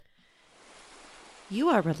You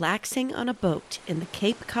are relaxing on a boat in the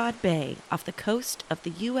Cape Cod Bay off the coast of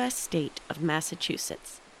the U.S. state of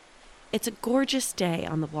Massachusetts. It's a gorgeous day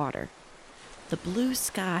on the water. The blue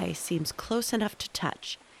sky seems close enough to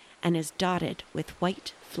touch and is dotted with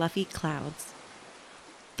white, fluffy clouds.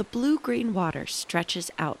 The blue-green water stretches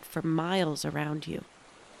out for miles around you.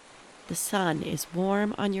 The sun is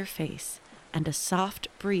warm on your face, and a soft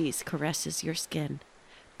breeze caresses your skin,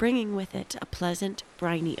 bringing with it a pleasant,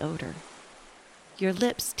 briny odor. Your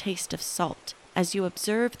lips taste of salt as you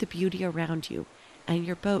observe the beauty around you, and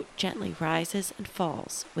your boat gently rises and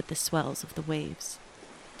falls with the swells of the waves.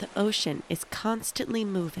 The ocean is constantly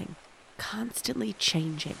moving, constantly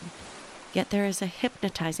changing, yet there is a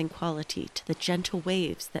hypnotizing quality to the gentle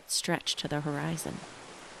waves that stretch to the horizon.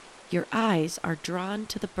 Your eyes are drawn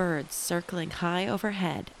to the birds circling high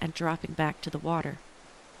overhead and dropping back to the water.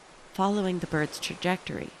 Following the bird's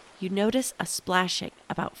trajectory, you notice a splashing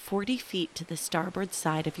about 40 feet to the starboard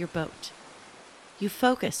side of your boat. You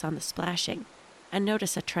focus on the splashing and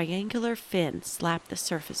notice a triangular fin slap the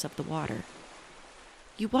surface of the water.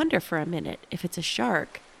 You wonder for a minute if it's a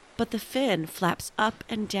shark, but the fin flaps up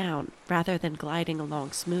and down rather than gliding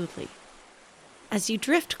along smoothly. As you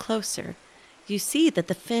drift closer, you see that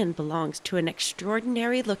the fin belongs to an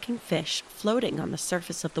extraordinary-looking fish floating on the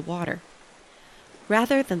surface of the water.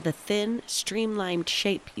 Rather than the thin, streamlined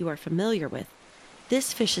shape you are familiar with,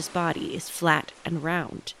 this fish's body is flat and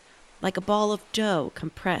round, like a ball of dough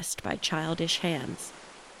compressed by childish hands.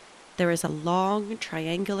 There is a long,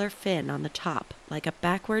 triangular fin on the top, like a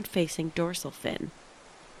backward-facing dorsal fin.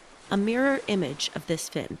 A mirror image of this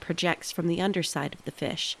fin projects from the underside of the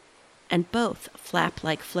fish, and both flap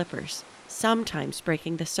like flippers, sometimes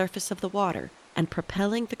breaking the surface of the water and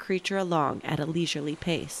propelling the creature along at a leisurely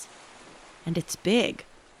pace. And it's big,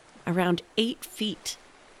 around 8 feet.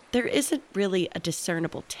 There isn't really a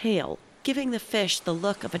discernible tail, giving the fish the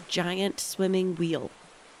look of a giant swimming wheel.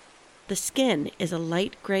 The skin is a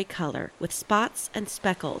light gray color with spots and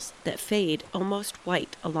speckles that fade almost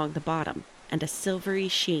white along the bottom and a silvery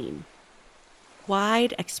sheen.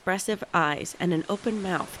 Wide, expressive eyes and an open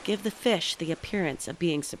mouth give the fish the appearance of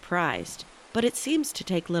being surprised, but it seems to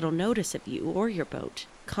take little notice of you or your boat,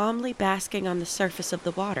 calmly basking on the surface of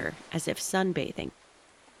the water as if sunbathing.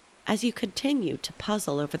 As you continue to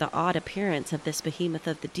puzzle over the odd appearance of this behemoth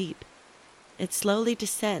of the deep, it slowly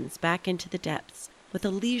descends back into the depths with a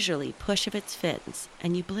leisurely push of its fins,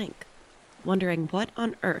 and you blink, wondering what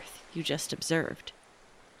on earth you just observed.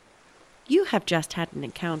 You have just had an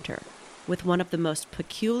encounter with one of the most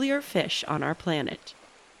peculiar fish on our planet,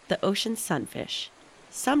 the ocean sunfish,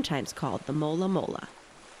 sometimes called the Mola.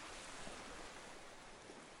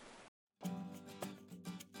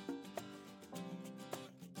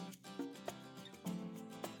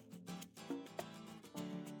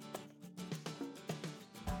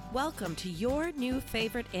 Welcome to your new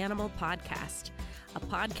favorite animal podcast, a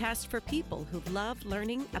podcast for people who love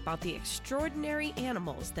learning about the extraordinary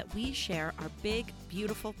animals that we share our big,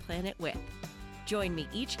 beautiful planet with. Join me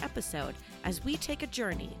each episode as we take a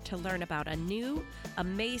journey to learn about a new,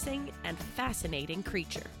 amazing, and fascinating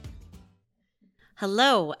creature.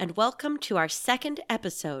 Hello, and welcome to our second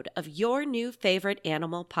episode of your new favorite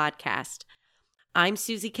animal podcast. I'm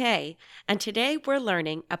Susie Kay, and today we're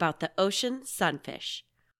learning about the ocean sunfish.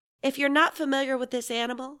 If you're not familiar with this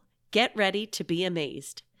animal, get ready to be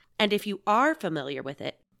amazed. And if you are familiar with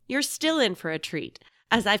it, you're still in for a treat,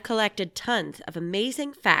 as I've collected tons of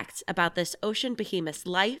amazing facts about this ocean behemoth's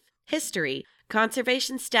life, history,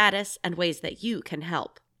 conservation status, and ways that you can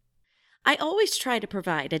help. I always try to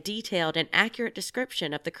provide a detailed and accurate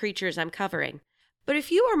description of the creatures I'm covering, but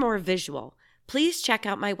if you are more visual, please check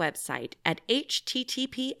out my website at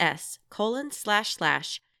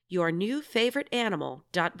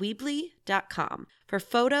https://yournewfavoriteanimal.weebly.com for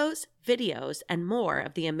photos, videos, and more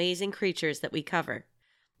of the amazing creatures that we cover.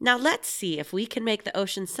 Now let's see if we can make the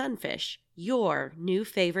ocean sunfish your new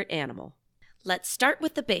favorite animal. Let's start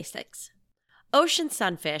with the basics. Ocean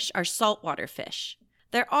sunfish are saltwater fish.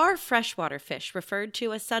 There are freshwater fish referred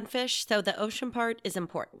to as sunfish, so the ocean part is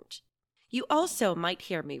important. You also might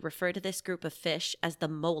hear me refer to this group of fish as the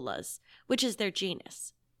molas, which is their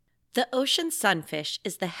genus. The ocean sunfish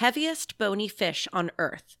is the heaviest bony fish on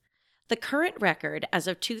Earth. The current record as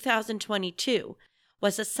of 2022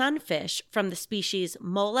 was a sunfish from the species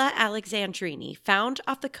Mola alexandrini found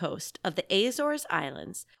off the coast of the Azores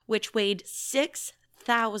Islands, which weighed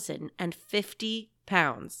 6,050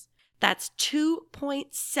 pounds. That's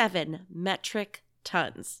 2.7 metric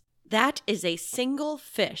tons. That is a single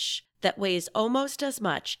fish that weighs almost as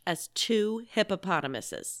much as 2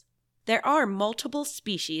 hippopotamuses. There are multiple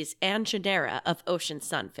species and genera of ocean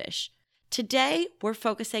sunfish. Today, we're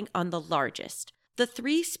focusing on the largest, the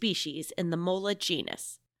 3 species in the Mola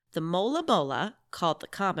genus: the Mola, called the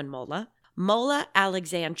common mola, Mola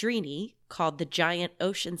alexandrini, called the giant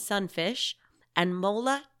ocean sunfish, and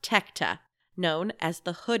Mola tecta, known as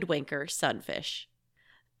the hoodwinker sunfish.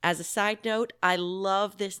 As a side note, I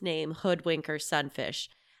love this name, hoodwinker sunfish,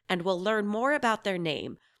 and we'll learn more about their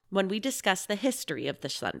name when we discuss the history of the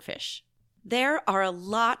sunfish. There are a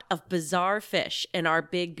lot of bizarre fish in our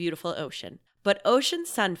big, beautiful ocean, but ocean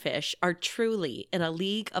sunfish are truly in a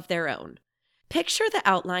league of their own. Picture the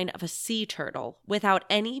outline of a sea turtle without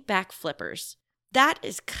any back flippers. That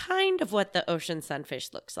is kind of what the ocean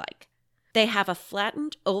sunfish looks like. They have a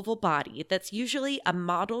flattened oval body that's usually a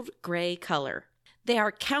mottled gray color. They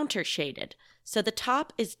are countershaded, so the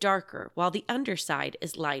top is darker while the underside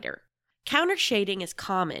is lighter. Countershading is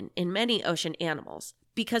common in many ocean animals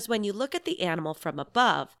because when you look at the animal from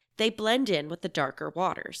above, they blend in with the darker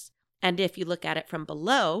waters. And if you look at it from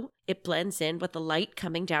below, it blends in with the light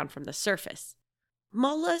coming down from the surface.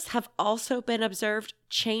 Molas have also been observed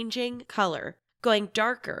changing color, going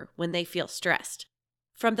darker when they feel stressed.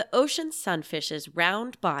 From the ocean sunfish's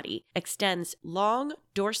round body extends long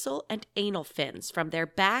dorsal and anal fins from their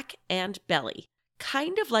back and belly,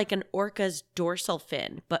 kind of like an orca's dorsal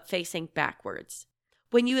fin, but facing backwards.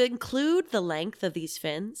 When you include the length of these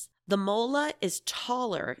fins, the mola is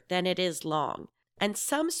taller than it is long, and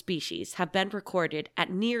some species have been recorded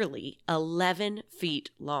at nearly 11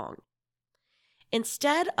 feet long.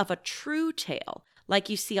 Instead of a true tail, like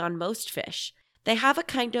you see on most fish, they have a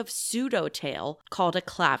kind of pseudo-tail called a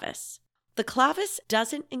clavus. The clavus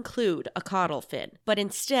doesn't include a caudal fin, but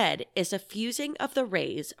instead is a fusing of the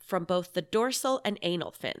rays from both the dorsal and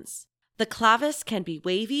anal fins. The clavus can be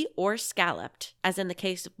wavy or scalloped, as in the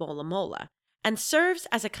case of mola, and serves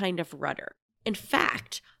as a kind of rudder. In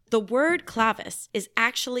fact, the word clavus is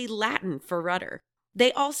actually Latin for rudder.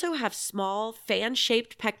 They also have small,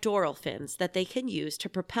 fan-shaped pectoral fins that they can use to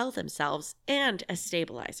propel themselves and as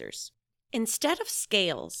stabilizers. Instead of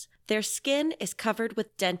scales, their skin is covered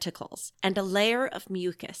with denticles and a layer of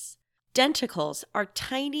mucus. Denticles are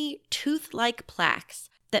tiny, tooth-like plaques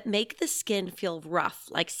that make the skin feel rough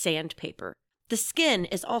like sandpaper. The skin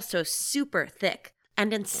is also super thick,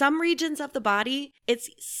 and in some regions of the body, it's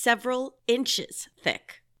several inches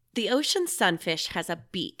thick. The ocean sunfish has a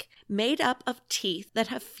beak made up of teeth that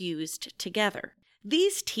have fused together.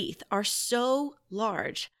 These teeth are so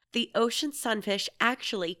large, the ocean sunfish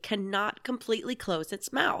actually cannot completely close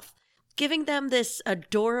its mouth, giving them this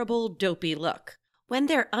adorable, dopey look. When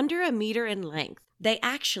they're under a meter in length, they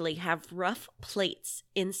actually have rough plates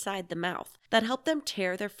inside the mouth that help them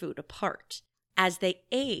tear their food apart. As they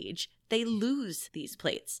age, they lose these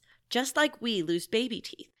plates, just like we lose baby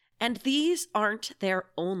teeth. And these aren't their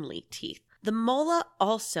only teeth. The mola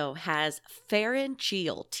also has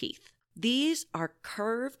pharyngeal teeth. These are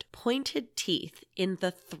curved, pointed teeth in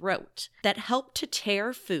the throat that help to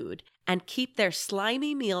tear food and keep their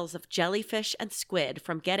slimy meals of jellyfish and squid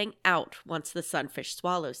from getting out once the sunfish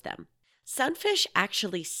swallows them. Sunfish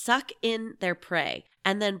actually suck in their prey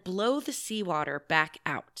and then blow the seawater back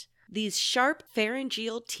out. These sharp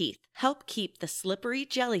pharyngeal teeth help keep the slippery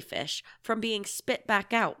jellyfish from being spit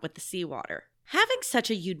back out with the seawater. Having such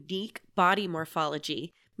a unique body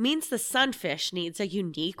morphology means the sunfish needs a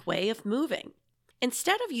unique way of moving.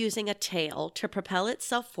 Instead of using a tail to propel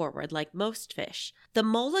itself forward like most fish, the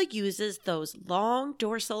mola uses those long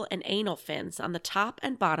dorsal and anal fins on the top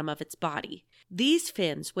and bottom of its body. These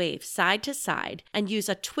fins wave side to side and use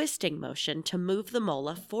a twisting motion to move the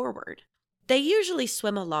mola forward. They usually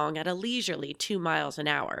swim along at a leisurely 2 miles an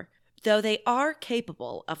hour, though they are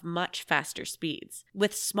capable of much faster speeds,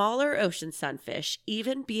 with smaller ocean sunfish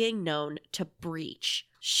even being known to breach,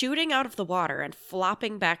 shooting out of the water and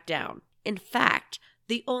flopping back down. In fact,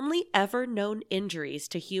 the only ever known injuries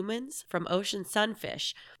to humans from ocean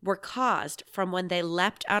sunfish were caused from when they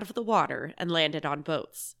leapt out of the water and landed on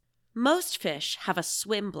boats. Most fish have a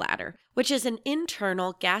swim bladder, which is an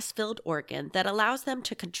internal gas-filled organ that allows them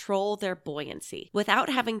to control their buoyancy without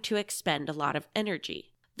having to expend a lot of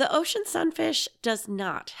energy. The ocean sunfish does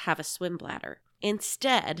not have a swim bladder.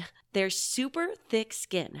 Instead, their super thick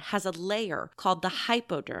skin has a layer called the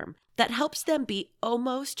hypoderm that helps them be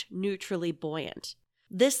almost neutrally buoyant.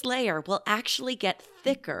 This layer will actually get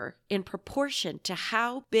thicker in proportion to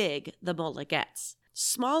how big the mola gets.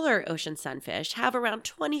 Smaller ocean sunfish have around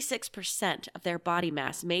 26% of their body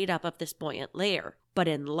mass made up of this buoyant layer. But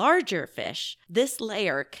in larger fish, this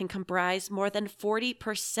layer can comprise more than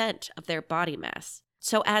 40% of their body mass.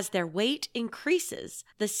 So as their weight increases,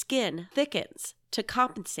 the skin thickens to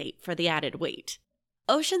compensate for the added weight.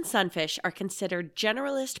 Ocean sunfish are considered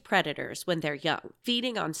generalist predators when they're young,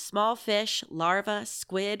 feeding on small fish, larvae,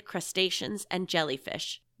 squid, crustaceans, and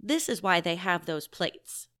jellyfish. This is why they have those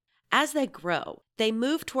plates. As they grow, they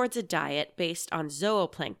move towards a diet based on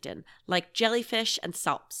zooplankton, like jellyfish and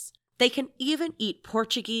salps. They can even eat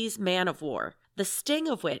Portuguese man-of-war, the sting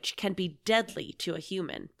of which can be deadly to a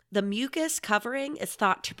human. The mucus covering is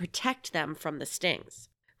thought to protect them from the stings.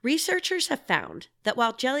 Researchers have found that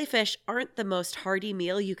while jellyfish aren't the most hearty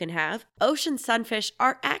meal you can have, ocean sunfish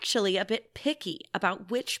are actually a bit picky about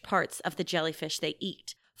which parts of the jellyfish they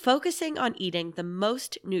eat, focusing on eating the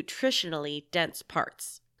most nutritionally dense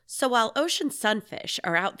parts. So while ocean sunfish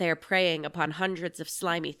are out there preying upon hundreds of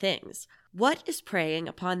slimy things, what is preying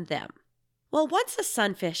upon them? Well, once a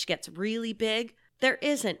sunfish gets really big, there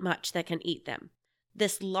isn't much that can eat them.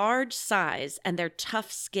 This large size and their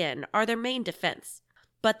tough skin are their main defense,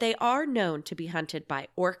 but they are known to be hunted by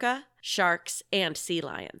orca, sharks, and sea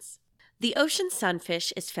lions. The ocean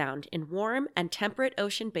sunfish is found in warm and temperate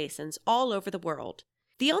ocean basins all over the world.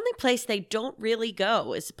 The only place they don't really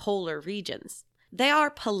go is polar regions. They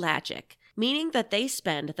are pelagic, meaning that they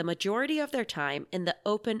spend the majority of their time in the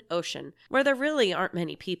open ocean, where there really aren't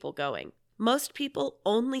many people going. Most people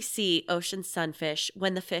only see ocean sunfish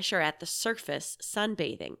when the fish are at the surface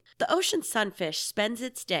sunbathing. The ocean sunfish spends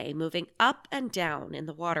its day moving up and down in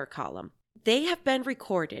the water column. They have been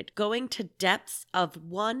recorded going to depths of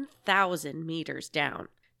 1,000 meters down.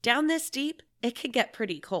 Down this deep, it can get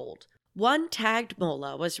pretty cold. One tagged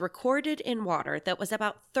mola was recorded in water that was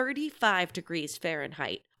about 35 degrees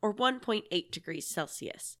Fahrenheit, or 1.8 degrees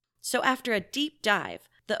Celsius. So after a deep dive,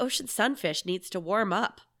 the ocean sunfish needs to warm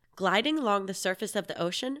up. Gliding along the surface of the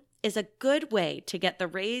ocean is a good way to get the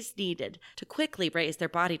rays needed to quickly raise their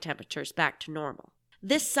body temperatures back to normal.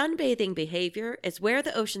 This sunbathing behavior is where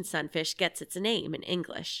the ocean sunfish gets its name in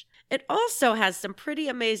English. It also has some pretty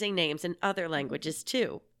amazing names in other languages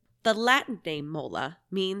too. The Latin name mola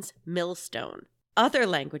means millstone. Other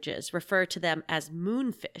languages refer to them as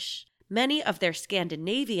moonfish. Many of their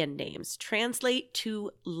Scandinavian names translate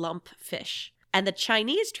to lumpfish, and the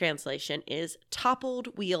Chinese translation is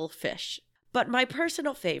toppled wheel fish. But my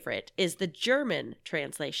personal favorite is the German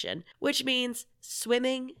translation, which means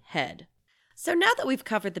swimming head. So now that we've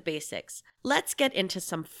covered the basics, let's get into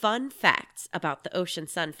some fun facts about the ocean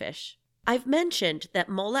sunfish. I've mentioned that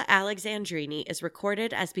Mola alexandrini is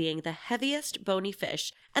recorded as being the heaviest bony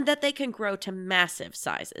fish and that they can grow to massive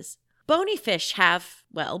sizes. Bony fish have,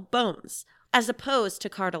 well, bones, as opposed to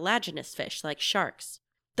cartilaginous fish like sharks.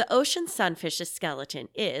 The ocean sunfish's skeleton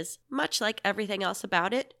is, much like everything else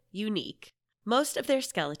about it, unique. Most of their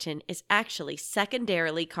skeleton is actually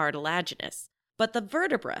secondarily cartilaginous, but the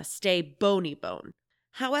vertebrae stay bony bone.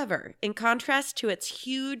 However, in contrast to its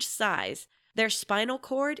huge size, their spinal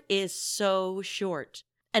cord is so short.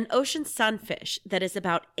 An ocean sunfish that is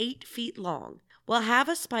about 8 feet long will have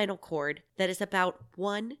a spinal cord that is about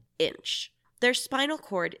 1 inch. Their spinal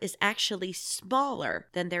cord is actually smaller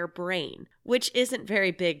than their brain, which isn't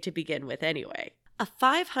very big to begin with anyway. A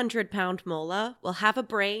 500-pound mola will have a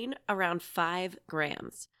brain around 5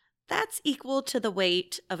 grams. That's equal to the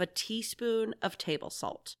weight of a teaspoon of table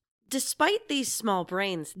salt. Despite these small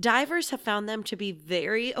brains, divers have found them to be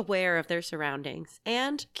very aware of their surroundings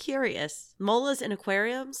and curious. Molas in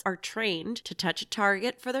aquariums are trained to touch a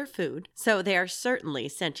target for their food, so they are certainly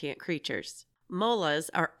sentient creatures. Molas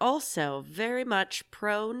are also very much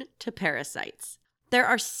prone to parasites. There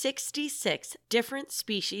are 66 different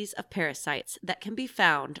species of parasites that can be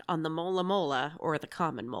found on the mola or the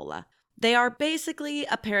common mola. They are basically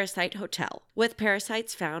a parasite hotel, with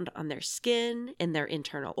parasites found on their skin, in their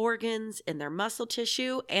internal organs, in their muscle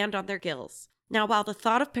tissue, and on their gills. Now, while the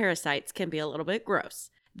thought of parasites can be a little bit gross,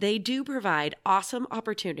 they do provide awesome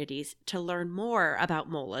opportunities to learn more about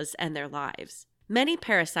molas and their lives. Many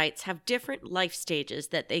parasites have different life stages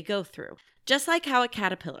that they go through, just like how a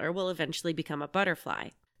caterpillar will eventually become a butterfly.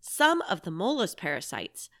 Some of the mola's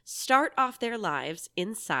parasites start off their lives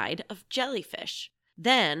inside of jellyfish.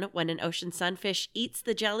 Then, when an ocean sunfish eats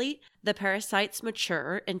the jelly, the parasites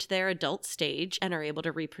mature into their adult stage and are able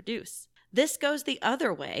to reproduce. This goes the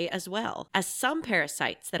other way as well, as some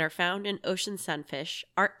parasites that are found in ocean sunfish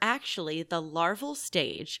are actually the larval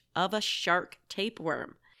stage of a shark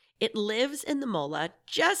tapeworm. It lives in the mola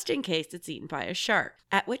just in case it's eaten by a shark,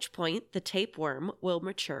 at which point the tapeworm will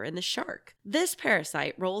mature in the shark. This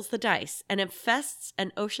parasite rolls the dice and infests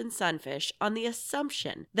an ocean sunfish on the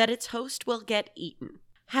assumption that its host will get eaten.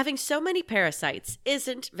 Having so many parasites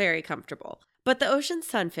isn't very comfortable, but the ocean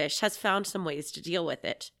sunfish has found some ways to deal with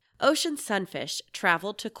it. Ocean sunfish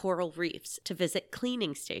travel to coral reefs to visit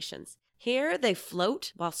cleaning stations. Here they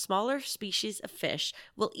float while smaller species of fish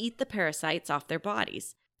will eat the parasites off their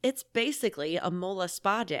bodies. It's basically a mola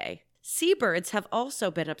spa day. Seabirds have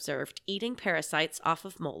also been observed eating parasites off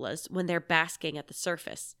of molas when they're basking at the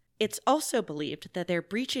surface. It's also believed that their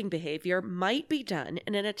breaching behavior might be done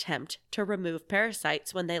in an attempt to remove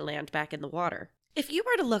parasites when they land back in the water. If you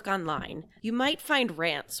were to look online, you might find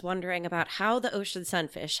rants wondering about how the ocean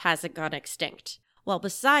sunfish hasn't gone extinct. Well,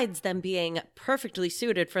 besides them being perfectly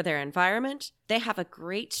suited for their environment, they have a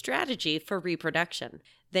great strategy for reproduction.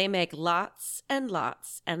 They make lots and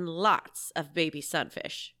lots and lots of baby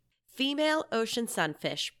sunfish. Female ocean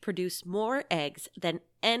sunfish produce more eggs than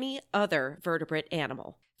any other vertebrate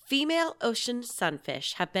animal. Female ocean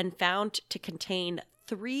sunfish have been found to contain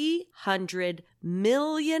 300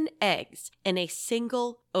 million eggs in a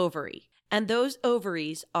single ovary, and those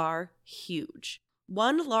ovaries are huge.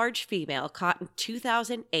 One large female caught in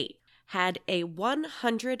 2008 had a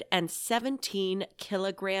 117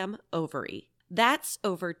 kilogram ovary. That's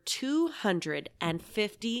over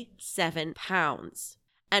 257 pounds.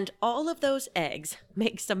 And all of those eggs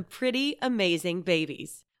make some pretty amazing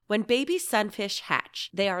babies. When baby sunfish hatch,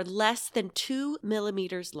 they are less than 2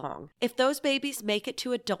 millimeters long. If those babies make it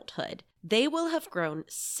to adulthood, they will have grown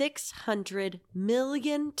 600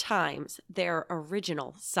 million times their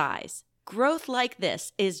original size. Growth like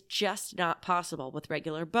this is just not possible with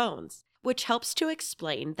regular bones, which helps to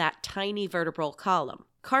explain that tiny vertebral column.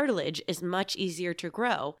 Cartilage is much easier to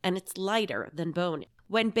grow, and it's lighter than bone.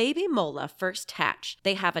 When baby mola first hatch,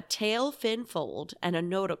 they have a tail fin fold and a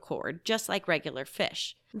notochord, just like regular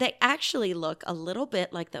fish. They actually look a little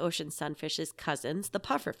bit like the ocean sunfish's cousins, the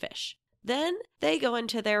pufferfish. Then they go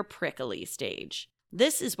into their prickly stage.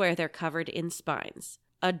 This is where they're covered in spines.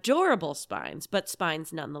 Adorable spines, but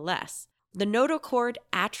spines nonetheless. The notochord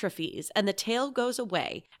atrophies and the tail goes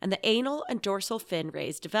away, and the anal and dorsal fin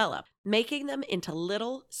rays develop, making them into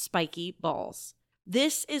little spiky balls.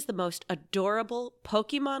 This is the most adorable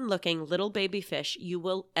Pokemon-looking little baby fish you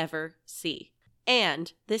will ever see.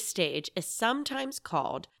 And this stage is sometimes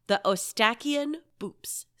called the Eustachian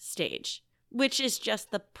boops stage, which is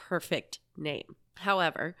just the perfect name.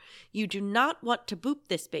 However, you do not want to boop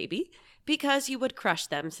this baby because you would crush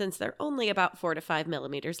them since they're only about 4 to 5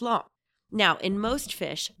 millimeters long. Now, in most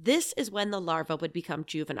fish, this is when the larvae would become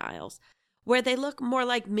juveniles, where they look more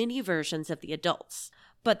like mini versions of the adults.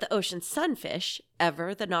 But the ocean sunfish,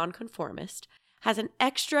 ever the nonconformist, has an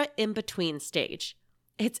extra in-between stage.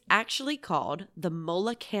 It's actually called the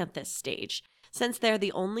molacanthus stage, since they're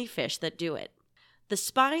the only fish that do it. The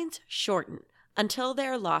spines shorten until they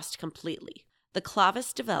are lost completely. The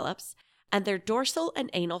clavus develops, and their dorsal and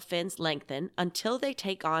anal fins lengthen until they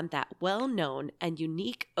take on that well-known and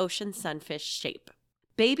unique ocean sunfish shape.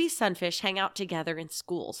 Baby sunfish hang out together in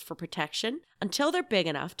schools for protection until they're big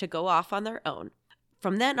enough to go off on their own.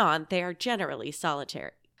 From then on, they are generally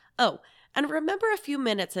solitary. Oh, and remember a few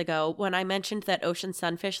minutes ago when I mentioned that ocean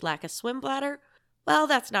sunfish lack a swim bladder? Well,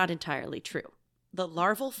 that's not entirely true. The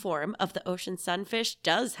larval form of the ocean sunfish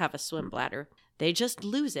does have a swim bladder. They just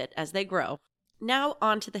lose it as they grow. Now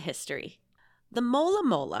on to the history. The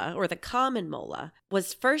mola, or the common mola,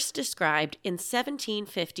 was first described in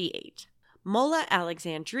 1758. Mola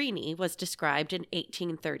alexandrini was described in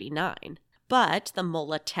 1839, but the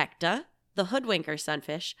mola tecta, the hoodwinker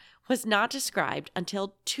sunfish, was not described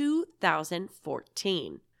until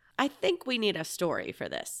 2014. I think we need a story for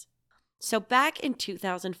this. So back in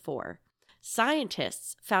 2004,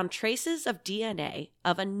 scientists found traces of DNA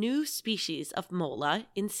of a new species of mola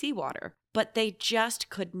in seawater, but they just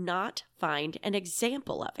could not find an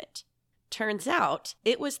example of it. Turns out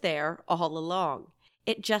it was there all along.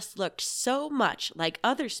 It just looked so much like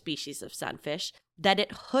other species of sunfish that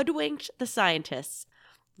it hoodwinked the scientists.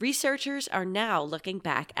 Researchers are now looking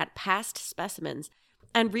back at past specimens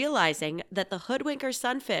and realizing that the hoodwinker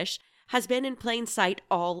sunfish has been in plain sight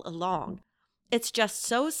all along. It's just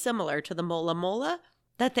so similar to the mola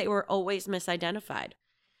that they were always misidentified.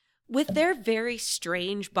 With their very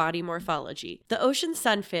strange body morphology, the ocean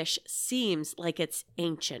sunfish seems like it's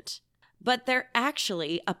ancient, but they're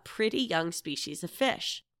actually a pretty young species of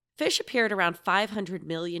fish. Fish appeared around 500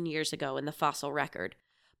 million years ago in the fossil record,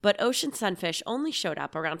 but ocean sunfish only showed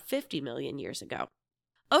up around 50 million years ago.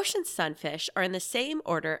 Ocean sunfish are in the same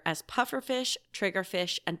order as pufferfish,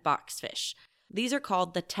 triggerfish, and boxfish. These are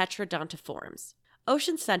called the tetradontiforms.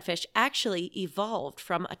 Ocean sunfish actually evolved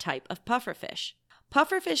from a type of pufferfish.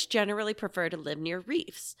 Pufferfish generally prefer to live near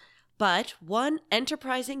reefs, but one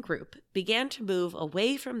enterprising group began to move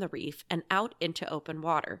away from the reef and out into open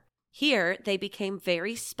water. Here, they became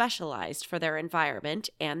very specialized for their environment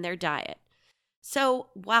and their diet. So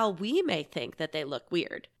while we may think that they look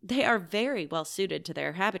weird, they are very well suited to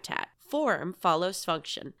their habitat. Form follows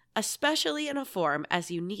function, especially in a form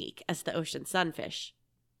as unique as the ocean sunfish.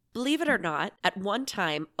 Believe it or not, at one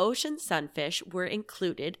time, ocean sunfish were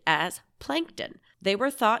included as plankton. They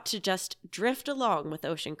were thought to just drift along with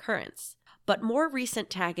ocean currents. But more recent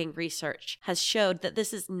tagging research has showed that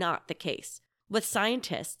this is not the case, with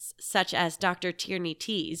scientists such as Dr. Tierney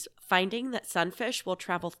Tees finding that sunfish will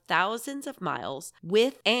travel thousands of miles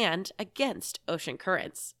with and against ocean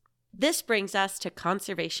currents. This brings us to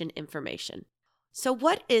conservation information. So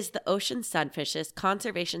what is the ocean sunfish's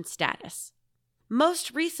conservation status?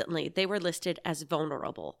 Most recently, they were listed as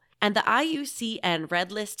vulnerable, and the IUCN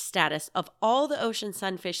Red List status of all the ocean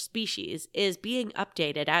sunfish species is being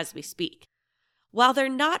updated as we speak. While they're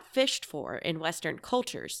not fished for in Western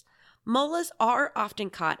cultures, molas are often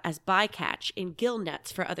caught as bycatch in gill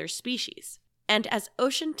nets for other species. And as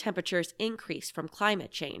ocean temperatures increase from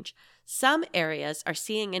climate change, some areas are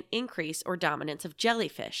seeing an increase or dominance of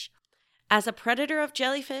jellyfish. As a predator of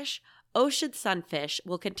jellyfish, ocean sunfish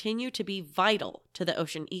will continue to be vital to the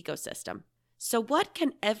ocean ecosystem. So what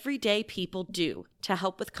can everyday people do to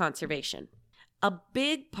help with conservation? A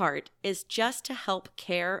big part is just to help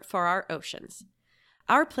care for our oceans.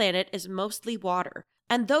 Our planet is mostly water,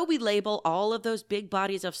 and though we label all of those big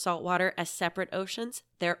bodies of salt water as separate oceans,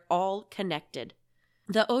 they're all connected.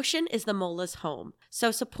 The ocean is the mola's home,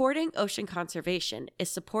 so supporting ocean conservation is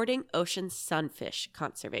supporting ocean sunfish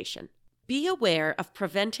conservation. Be aware of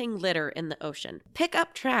preventing litter in the ocean. Pick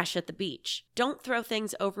up trash at the beach. Don't throw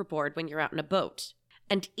things overboard when you're out in a boat.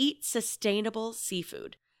 And eat sustainable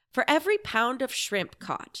seafood. For every pound of shrimp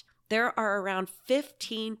caught, there are around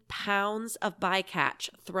 15 pounds of bycatch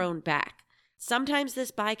thrown back. Sometimes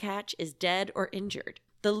this bycatch is dead or injured.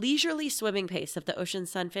 The leisurely swimming pace of the ocean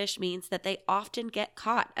sunfish means that they often get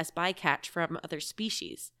caught as bycatch from other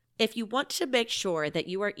species. If you want to make sure that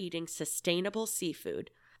you are eating sustainable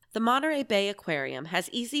seafood, the Monterey Bay Aquarium has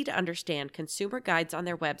easy-to-understand consumer guides on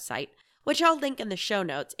their website, which I'll link in the show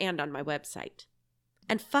notes and on my website.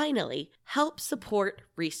 And finally, help support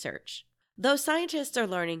research. Though scientists are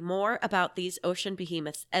learning more about these ocean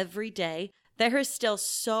behemoths every day, there is still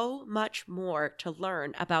so much more to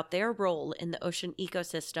learn about their role in the ocean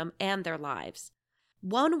ecosystem and their lives.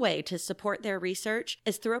 One way to support their research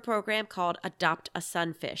is through a program called Adopt a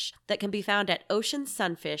Sunfish that can be found at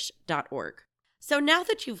oceansunfish.org. So now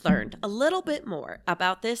that you've learned a little bit more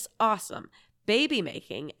about this awesome,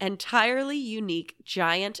 baby-making, entirely unique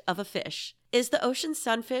giant of a fish, is the ocean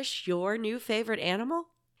sunfish your new favorite animal?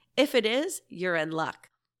 If it is, you're in luck.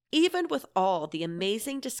 Even with all the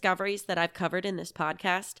amazing discoveries that I've covered in this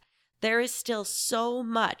podcast, there is still so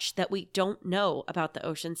much that we don't know about the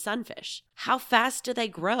ocean sunfish. How fast do they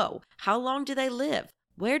grow? How long do they live?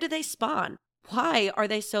 Where do they spawn? Why are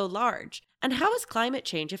they so large? And how is climate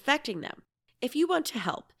change affecting them? If you want to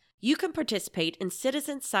help, you can participate in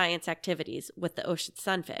citizen science activities with the ocean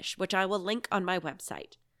sunfish, which I will link on my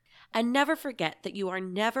website. And never forget that you are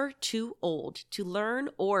never too old to learn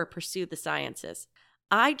or pursue the sciences.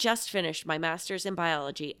 I just finished my master's in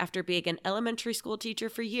biology after being an elementary school teacher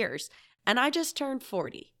for years, and I just turned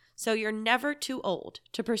 40, so you're never too old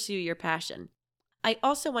to pursue your passion. I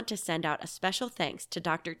also want to send out a special thanks to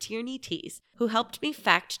Dr. Tierney Tees, who helped me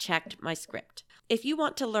fact-check my script. If you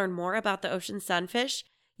want to learn more about the ocean sunfish,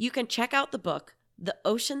 you can check out the book, The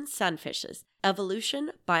Ocean Sunfishes: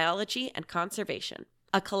 Evolution, Biology, and Conservation,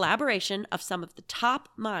 a collaboration of some of the top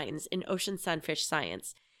minds in ocean sunfish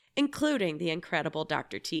science, including the incredible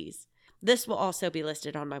Dr. Tees. This will also be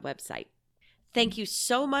listed on my website. Thank you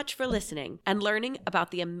so much for listening and learning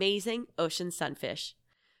about the amazing ocean sunfish.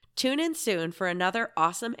 Tune in soon for another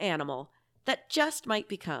awesome animal that just might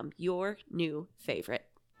become your new favorite.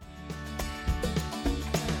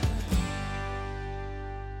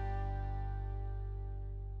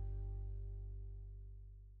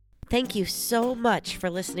 Thank you so much for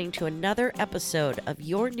listening to another episode of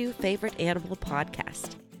Your New Favorite Animal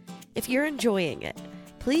podcast. If you're enjoying it,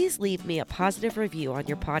 please leave me a positive review on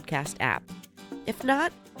your podcast app. If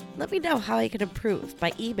not, let me know how I can improve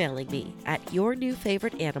by emailing me at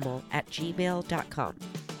yournewfavoriteanimal@gmail.com.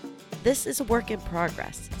 This is a work in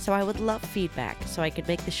progress, so I would love feedback so I can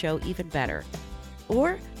make the show even better.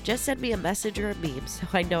 Or just send me a message or a meme so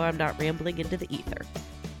I know I'm not rambling into the ether.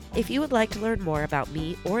 If you would like to learn more about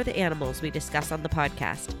me or the animals we discuss on the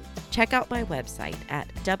podcast, check out my website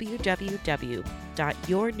at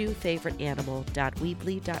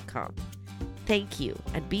www.yournewfavoriteanimal.weebly.com. Thank you,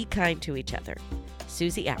 and be kind to each other.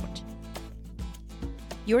 Susie out.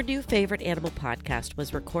 Your New Favorite Animal podcast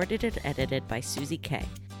was recorded and edited by Susie K.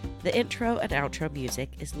 The intro and outro music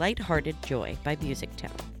is Lighthearted Joy by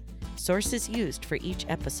Musictown. Sources used for each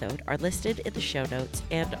episode are listed in the show notes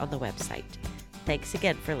and on the website. Thanks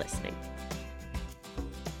again for listening.